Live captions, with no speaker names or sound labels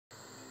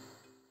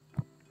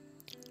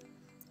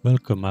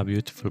Welcome, my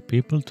beautiful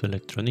people, to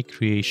Electronic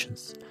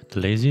Creations, the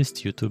laziest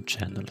YouTube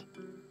channel.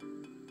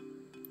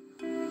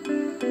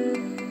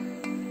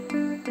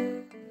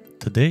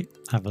 Today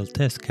I will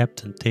test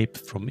Kapton tape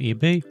from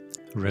eBay,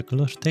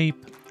 regular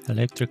tape,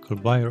 electrical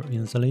wire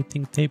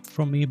insulating tape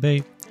from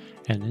eBay,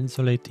 and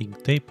insulating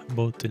tape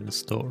bought in a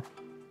store.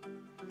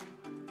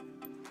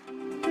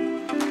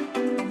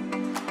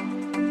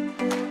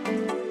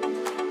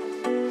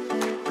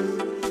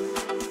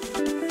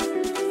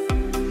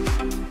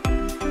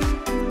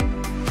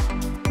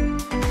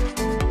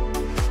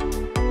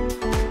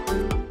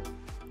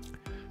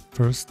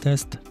 First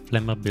test,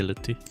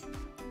 flammability.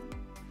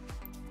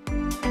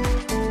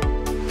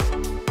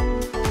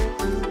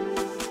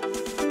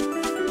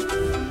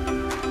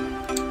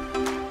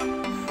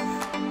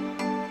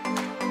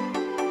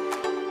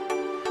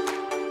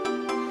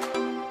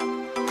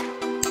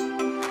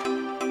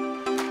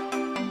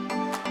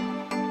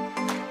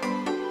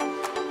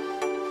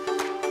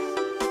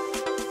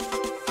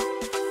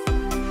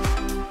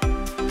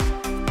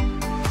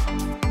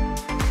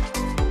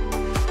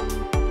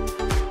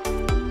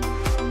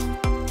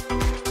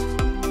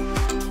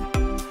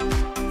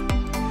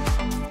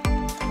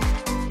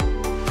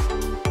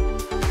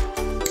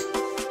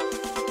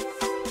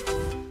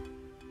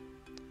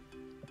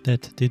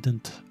 That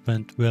didn't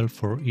went well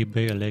for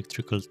eBay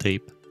electrical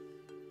tape.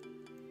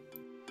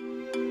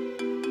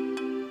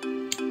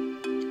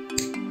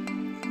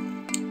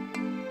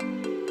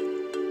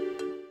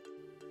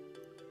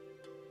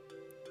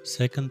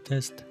 Second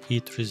test,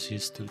 heat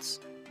resistance.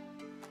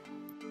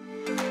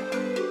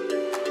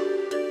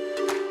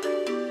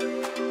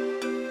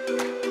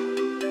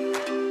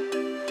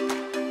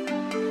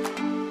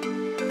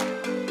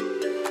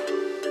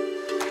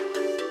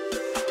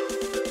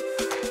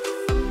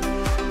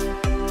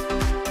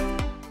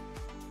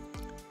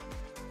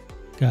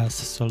 Gas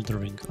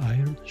soldering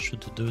iron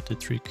should do the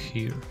trick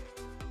here.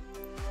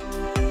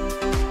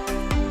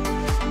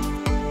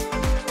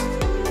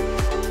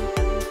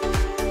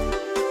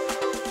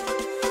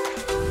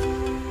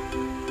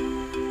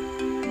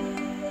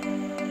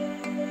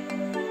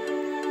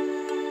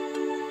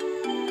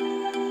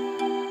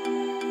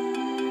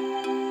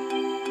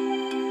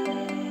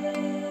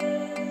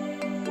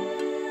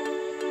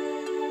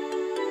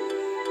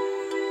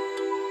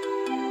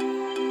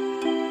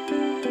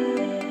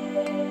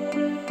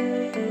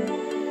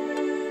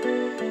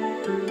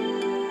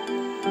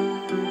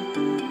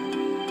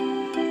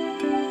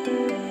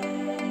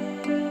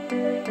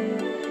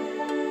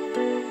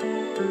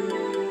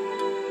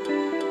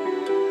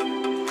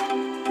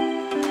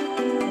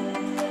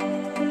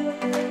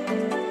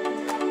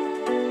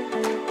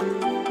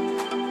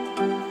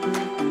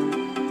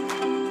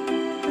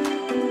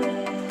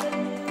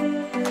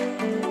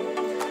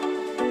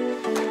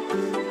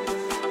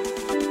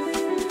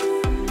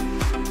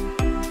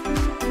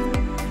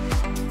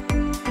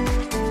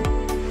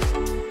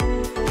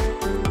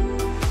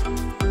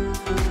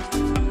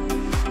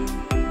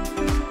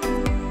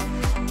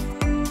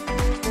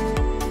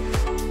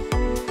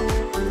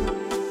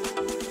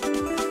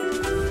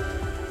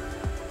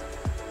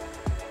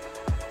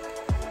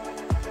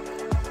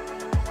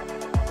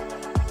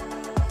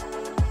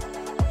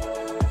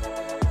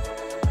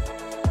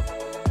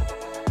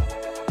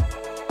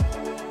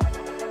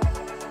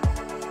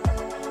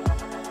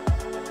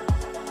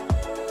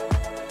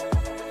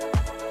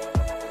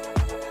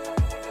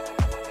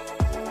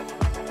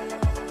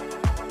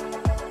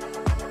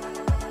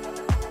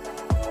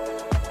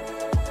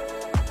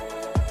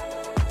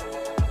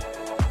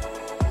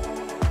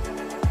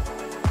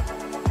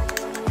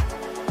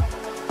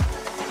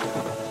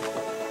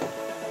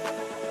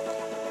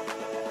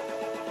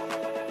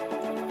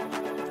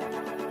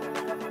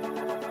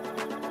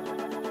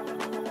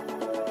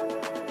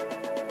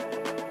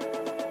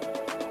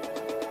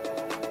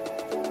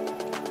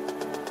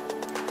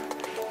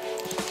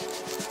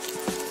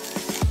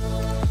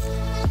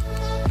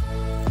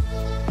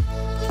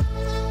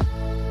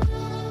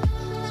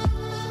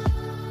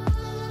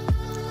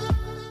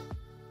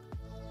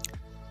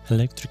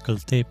 Electrical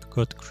tape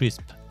got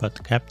crisp, but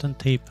Kapton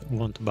tape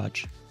won't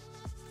budge.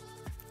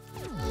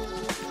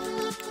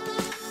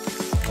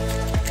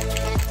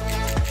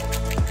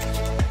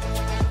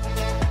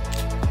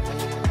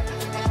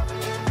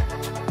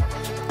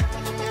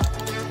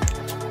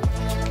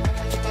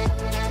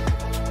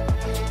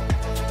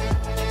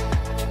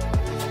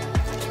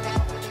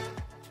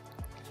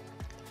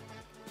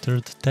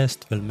 Third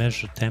test will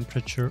measure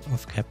temperature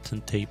of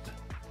Kapton tape.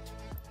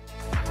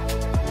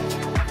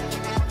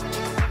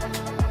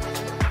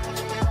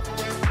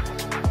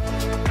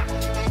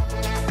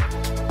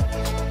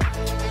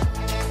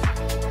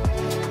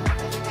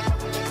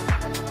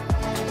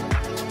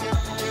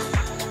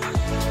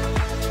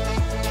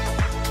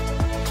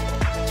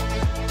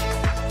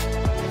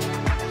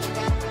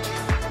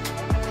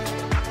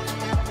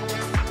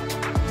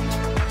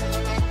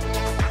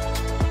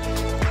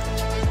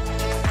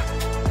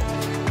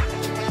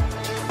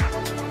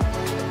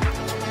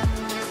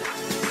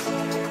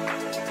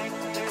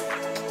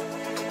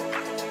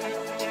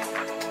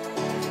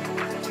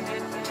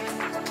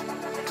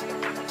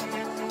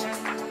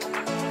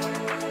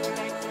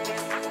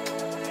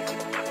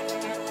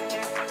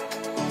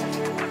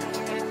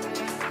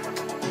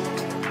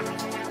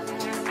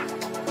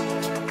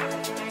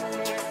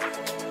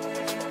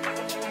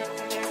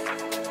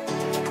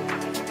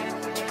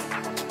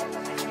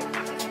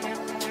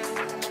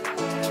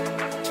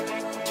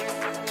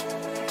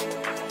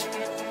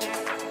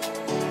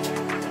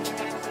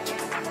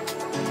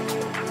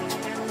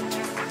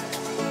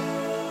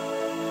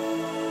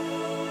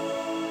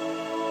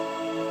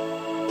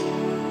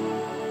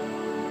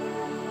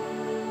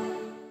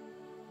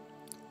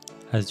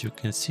 As you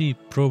can see,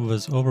 probe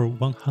was over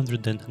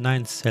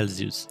 109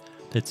 Celsius,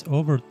 that's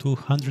over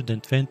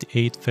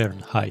 228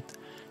 Fahrenheit,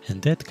 and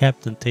that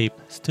Kapton tape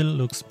still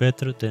looks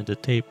better than the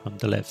tape on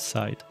the left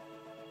side.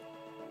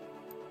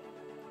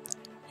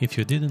 If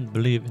you didn't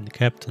believe in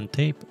Kapton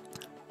tape,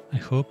 I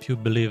hope you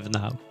believe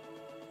now.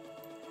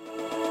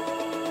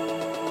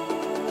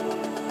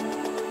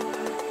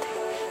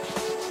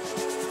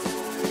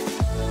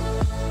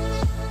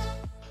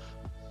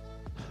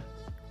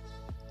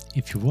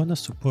 If you wanna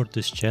support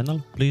this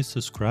channel, please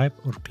subscribe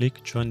or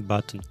click join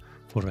button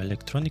for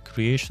Electronic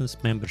Creations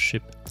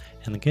membership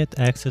and get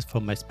access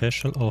for my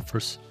special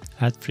offers,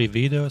 ad-free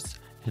videos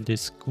and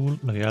these cool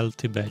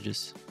loyalty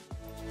badges.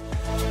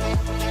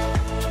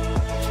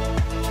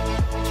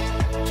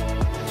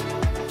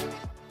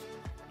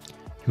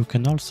 You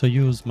can also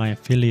use my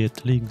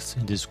affiliate links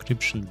in the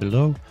description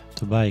below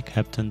to buy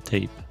Kapton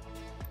tape.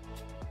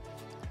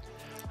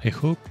 I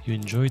hope you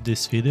enjoyed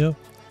this video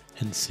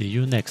and see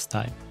you next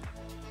time.